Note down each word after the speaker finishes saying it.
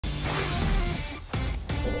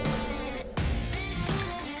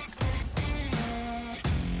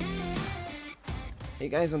Hey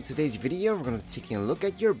guys, on today's video, we're going to be taking a look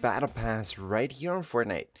at your battle pass right here on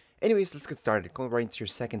Fortnite. Anyways, let's get started. Go right into your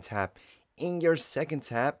second tab. In your second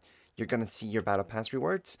tab, you're going to see your battle pass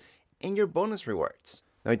rewards and your bonus rewards.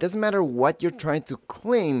 Now, it doesn't matter what you're trying to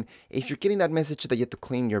claim. If you're getting that message that you have to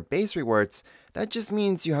claim your base rewards, that just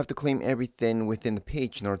means you have to claim everything within the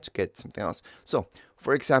page in order to get something else. So,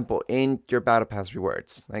 for example, in your battle pass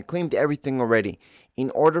rewards, I claimed everything already. In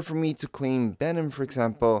order for me to claim Venom, for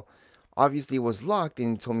example, obviously it was locked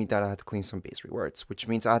and it told me that I had to claim some base rewards, which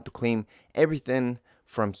means I had to claim everything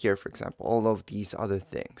from here, for example, all of these other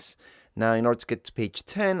things. Now, in order to get to page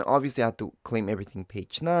 10, obviously I had to claim everything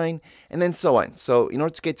page 9, and then so on. So in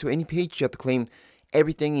order to get to any page, you have to claim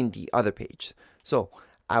everything in the other page. So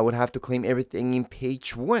I would have to claim everything in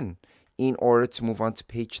page 1 in order to move on to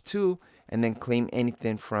page 2, and then claim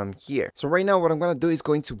anything from here. So right now what I'm going to do is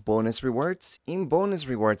go into bonus rewards. In bonus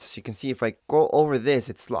rewards, as you can see, if I go over this,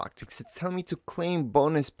 it's locked because it's telling me to claim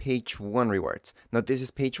bonus page 1 rewards. Now this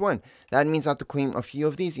is page 1. That means I have to claim a few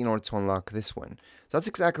of these in order to unlock this one. So that's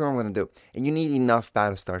exactly what I'm going to do. And you need enough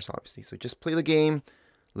battle stars, obviously. So just play the game,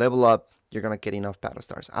 level up, you're going to get enough battle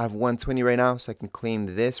stars. I have 120 right now, so I can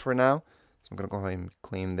claim this for now. So I'm going to go ahead and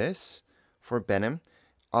claim this for Venom.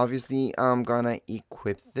 Obviously, I'm gonna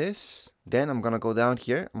equip this. Then I'm gonna go down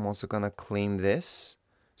here. I'm also gonna claim this.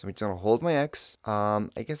 So I'm just gonna hold my X. I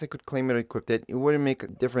guess I could claim it or equip it. It wouldn't make a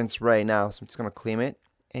difference right now, so I'm just gonna claim it.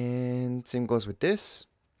 And same goes with this.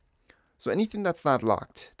 So anything that's not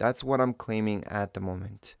locked, that's what I'm claiming at the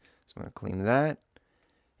moment. So I'm gonna claim that.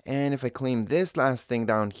 And if I claim this last thing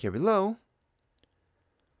down here below,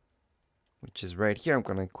 which is right here, I'm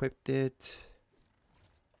gonna equip it.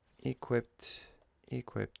 Equipped,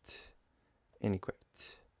 and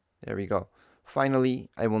equipped. There we go. Finally,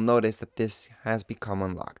 I will notice that this has become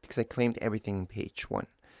unlocked because I claimed everything in page 1.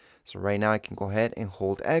 So right now I can go ahead and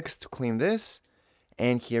hold X to claim this.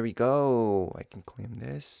 And here we go. I can claim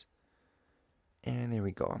this. And there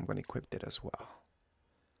we go. I'm going to equip it as well.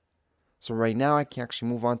 So right now I can actually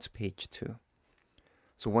move on to page 2.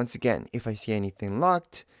 So once again, if I see anything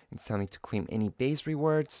locked, it's telling me to claim any base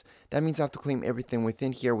rewards. That means I have to claim everything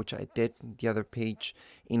within here, which I did the other page,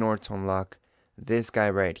 in order to unlock this guy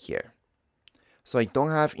right here. So I don't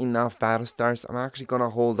have enough battle stars. I'm actually going to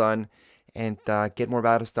hold on and get more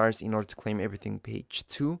battle stars in order to claim everything page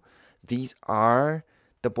 2. These are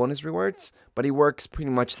the bonus rewards, but it works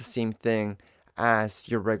pretty much the same thing as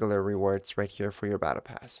your regular rewards right here for your battle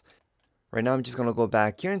pass. Right now I'm just going to go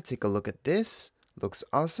back here and take a look at this. Looks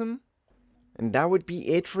awesome. And that would be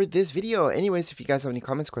it for this video. Anyways, if you guys have any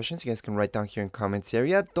comments, questions, you guys can write down here in comments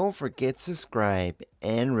area. Don't forget to subscribe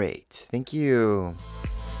and rate. Thank you.